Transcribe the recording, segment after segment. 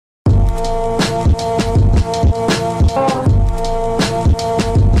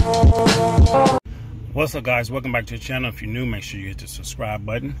What's up, guys? Welcome back to the channel. If you're new, make sure you hit the subscribe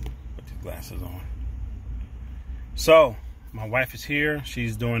button. Put these glasses on. So my wife is here.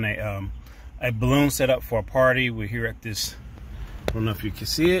 She's doing a balloon setup for a party. We're here at this, I don't know if you can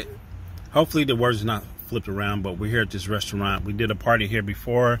see it. Hopefully the words are not flipped around, but we're here at this restaurant. We did a party here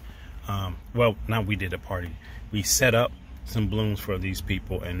before. Well, not we did a party. We set up some balloons for these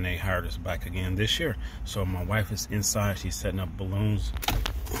people and they hired us back again this year. So my wife is inside. She's setting up balloons.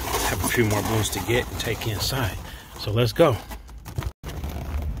 Have a few more balloons to get and take inside. So let's go.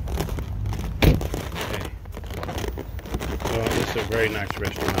 Okay. Well, it's a very nice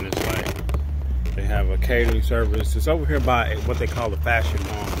restaurant. It's like they have a catering service. It's over here by what they call the fashion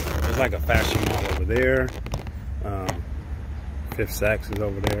mall. There's like a fashion mall over there. Fifth Saks is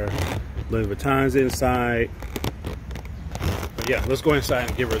over there. Louis Vuitton's inside. But yeah, let's go inside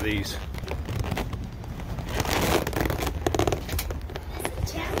and give her these.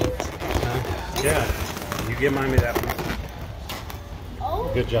 Yeah, you give mommy that one.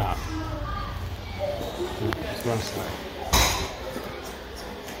 Oh. Good job. Let's go inside.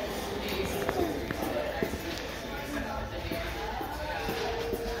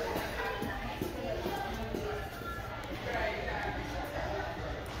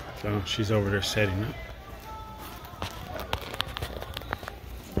 So she's over there setting up.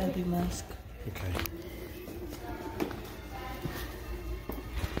 Baby mask. Okay.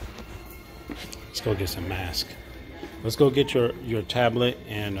 Let's go get some mask. Let's go get your tablet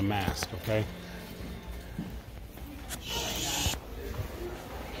and a mask, okay?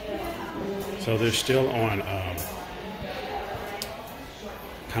 So they're still on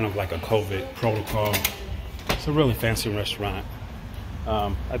kind of like a COVID protocol. It's a really fancy restaurant.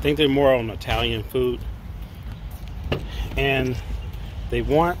 I think they're more on Italian food. And they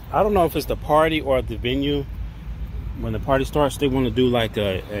want, I don't know if it's the party or the venue. When the party starts, they want to do like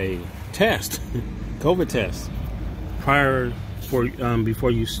a test, COVID test,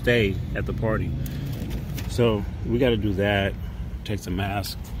 before you stay at the party. So we got to do that. Take some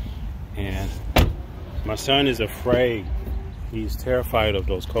mask. And my son is afraid. He's terrified of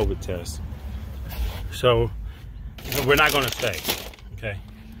those COVID tests. So we're not going to stay. Okay,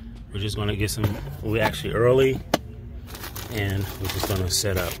 we're just going to get some. We're actually early, and we're just going to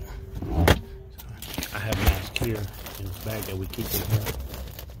set up. I have a mask here in this bag that we keep in here.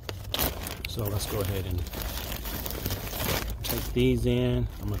 So let's go ahead and take these in.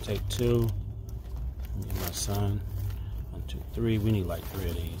 I'm gonna take two. And my son, 1, 2, 3. We need like 3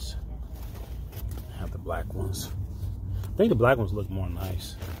 of these. I have the black ones. I think the black ones look more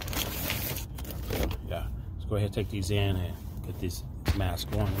nice. So, yeah, let's go ahead and take these in and get this mask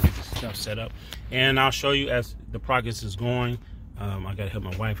on and get this stuff set up. And I'll show you as the progress is going. I gotta help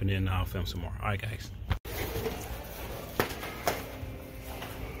my wife and then I'll film some more. All right, guys.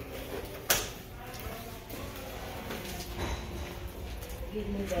 Give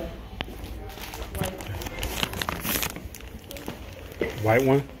me the white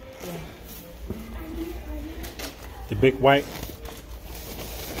one? Yeah. The big white?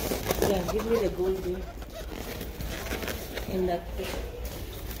 Yeah, give me the gold there. And that.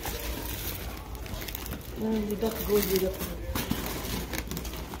 No, you got gold with it.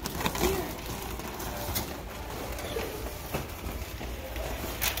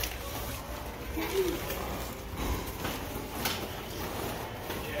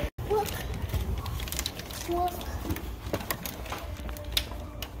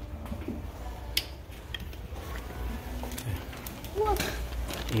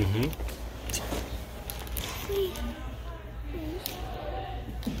 Mm-hmm.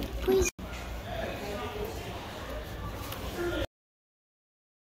 Please.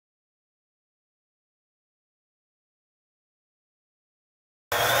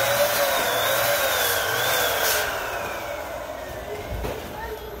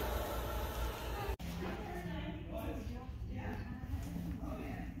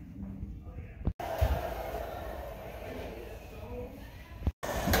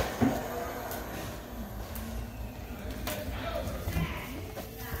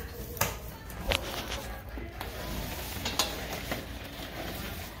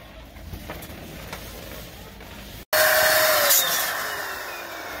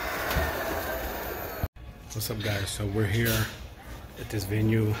 What's up, guys? So we're here at this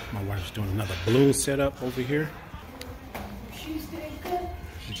venue. My wife's doing another balloon setup over here. She's doing good.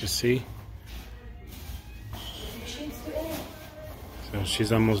 You can see. So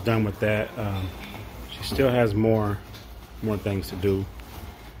she's almost done with that. She still has more things to do,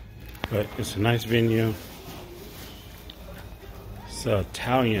 but it's a nice venue. It's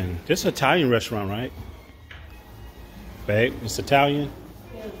Italian. This is an Italian restaurant, right? Babe, it's Italian?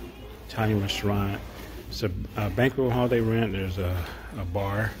 Yeah. Italian restaurant. It's a banquet hall they rent. There's a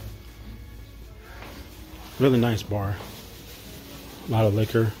bar. Really nice bar. A lot of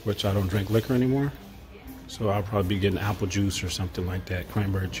liquor, which I don't drink liquor anymore. So I'll probably be getting apple juice or something like that,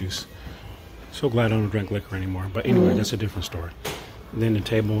 cranberry juice. So glad I don't drink liquor anymore. But anyway, that's a different story. And then the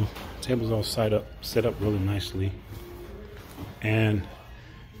table's all set up really nicely. And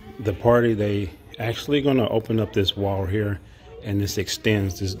the party, they actually gonna open up this wall here, and this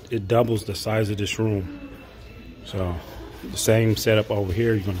extends. It doubles the size of this room. So the same setup over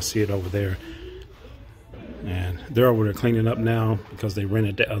here, you're gonna see it over there. And they're over there cleaning up now because they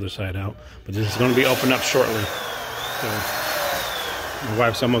rented the other side out. But this is gonna be opened up shortly. So my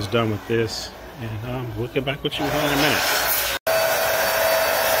wife's almost done with this, and we'll get back with you in a minute.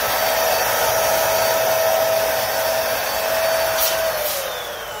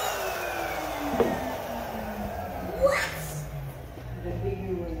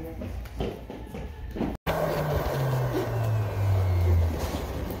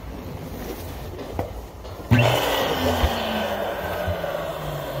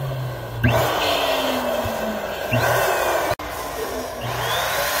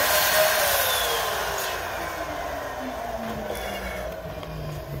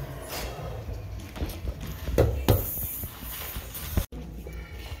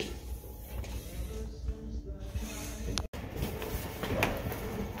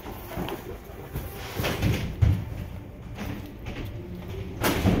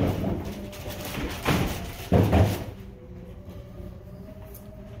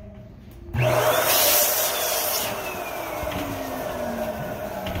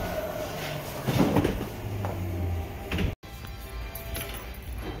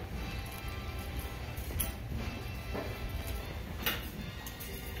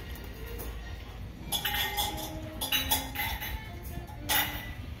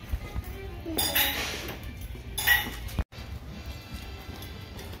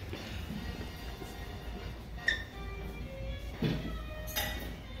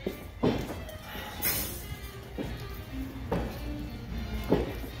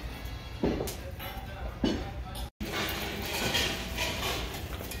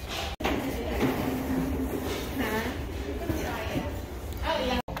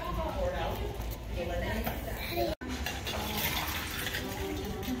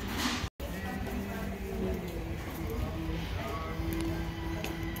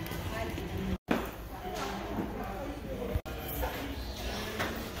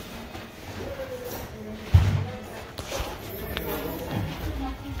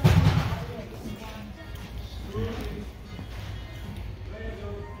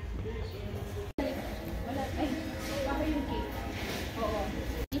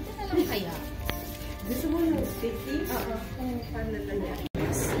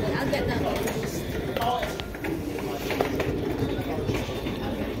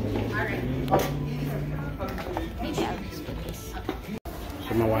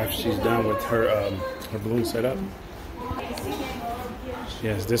 So my wife, she's done with her balloon setup. She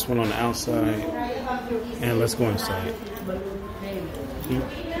has this one on the outside, and let's go inside. Here.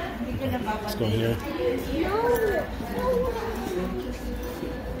 Okay. Let's go here.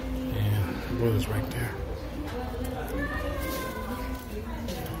 And the balloon's right there.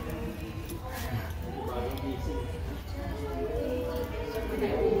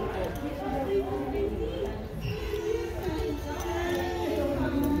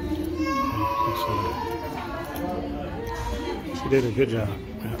 She did a good job.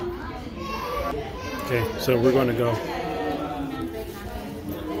 Yeah. Okay, so we're going to go.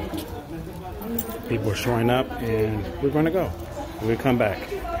 People are showing up, and we're going to go. We'll come back.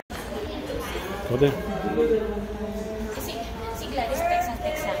 Go there. Si Gladys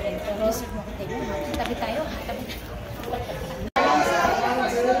text sa akin. Receive mo ko tayo. Tabi tayo.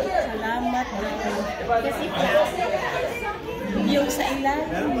 Salamat. Kasi yung sa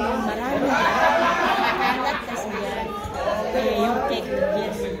ilalim, yung marami. Nakalat kasi yan. Yung cake,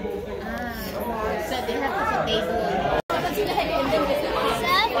 yes. So they have to put table. Kapag sila nag-ending with the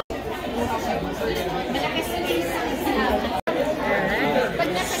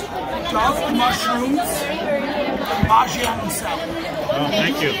chopped mushrooms, Bajan salad. Oh,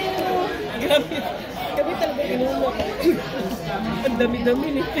 thank you. Kami talaga kinulo. Ang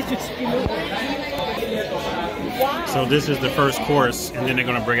dami-dami nito just kinulo. Wow! So this is the first course, and then they're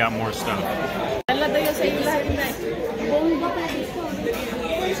gonna bring out more stuff. Ala daw yung sa ilalim na. bomba pa dito.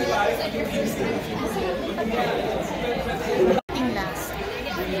 Last.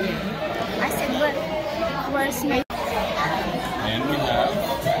 I said, but where's my... And we have,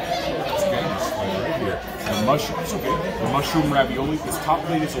 it's good, it's right here, the Mushrooms, okay. The mushroom ravioli. This top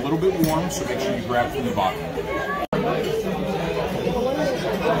plate is a little bit warm, so make sure you grab from the bottom. There's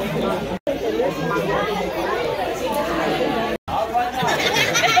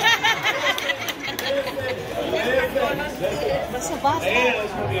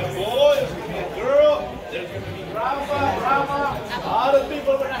going to be a boy, there's going to be a girl, there's going to be grandma. A lot of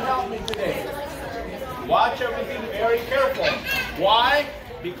people are going to help me today. Watch everything very careful. Why?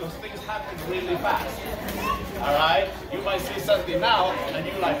 Because things happen really fast. All right? You might see something now, and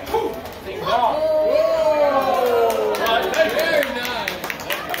you're like, poof, things gone. Whoa! Right, very nice.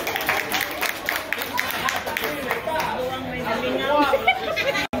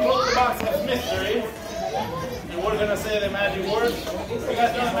 Close the box of mystery. And we're going to say the magic word. You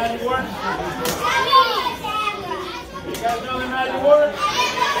guys know the magic word? You guys know the magic word?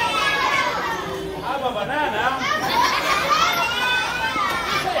 Have a banana.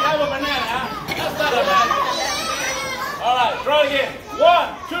 Say have a banana. That's not a banana. All right, try it again.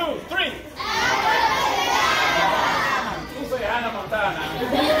 1, 2, 3. You say Hannah Montana.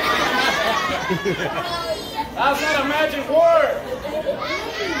 That's not a magic word.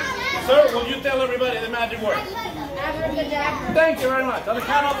 Sir, will you tell everybody the magic word? Abracadabra. Thank you very much. On the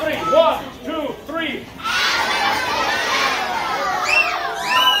count of 3. 1, 2, 3.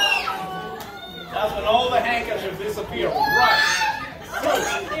 That's when all the handkerchiefs disappear. Right.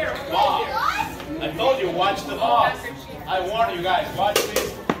 Wow. I told you, watch the box. I warn you guys, watch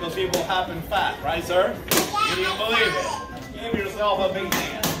this because it will happen fast. Right, sir? Can you believe it? Give yourself a big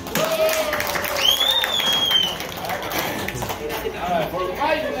hand. Alright, for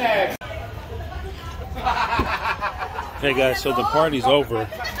right next. Hey guys, so the party's over.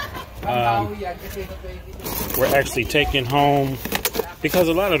 We're actually taking home because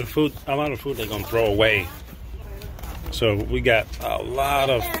a lot of the food they're gonna throw away. So we got a lot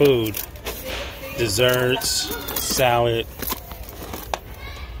of food, desserts, salad,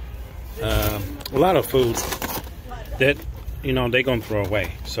 a lot of food that they're gonna throw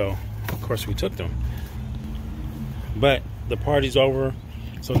away. So of course we took them. But the party's over,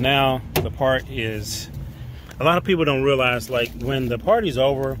 so now the part is. A lot of people don't realize, like, when the party's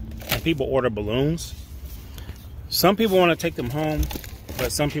over and people order balloons, some people want to take them home,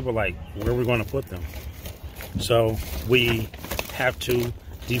 but some people like, where are we going to put them? So we have to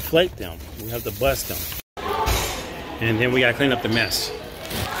deflate them. We have to bust them. And then we got to clean up the mess.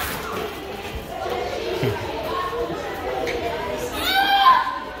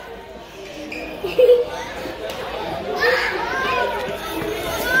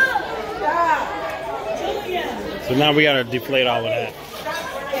 So now we gotta deflate all of that.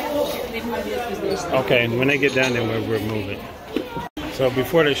 Okay, and when they get done, then we'll remove it. So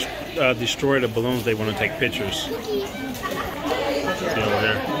before they destroy the balloons, they want to take pictures. See over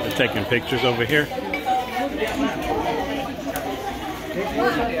there? They're taking pictures over here.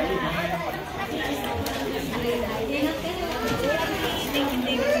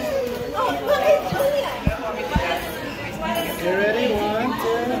 You ready? 1,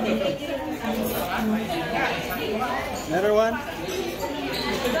 2. Another one.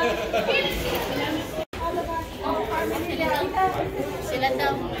 Sila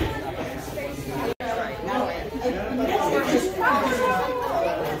daw.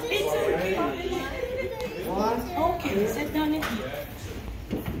 Okay, sit down and eat.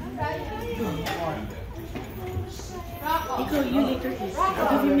 Ikaw, you later eat. I'll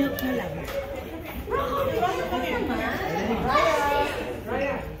give you milk na lang.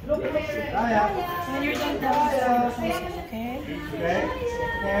 When you're done, okay? Okay.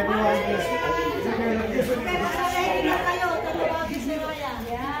 Everyone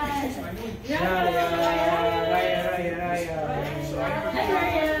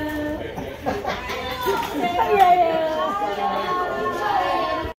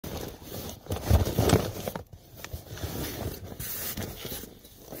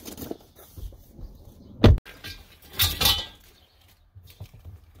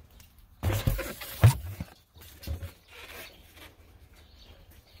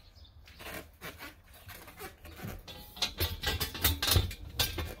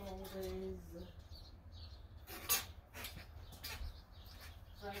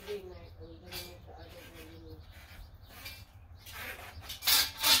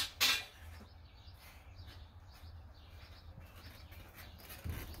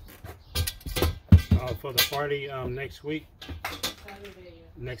For the party next week,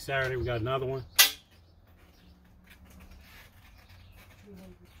 next Saturday, we got another one.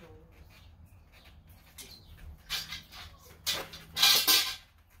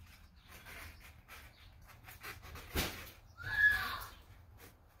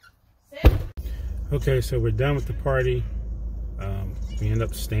 Okay, so we're done with the party. We ended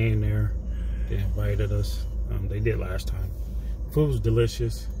up staying there. They invited us. They did last time. Food was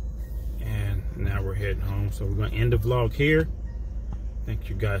delicious. And now we're heading home. So we're going to end the vlog here. Thank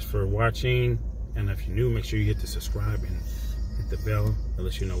you guys for watching. And if you're new, make sure you hit the subscribe and hit the bell to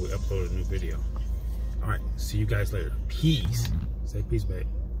let you know we upload a new video. All right, see you guys later. Peace. Say peace, babe.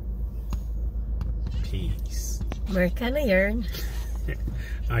 Peace. American na yarn.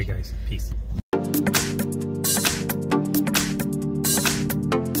 All right, guys. Peace.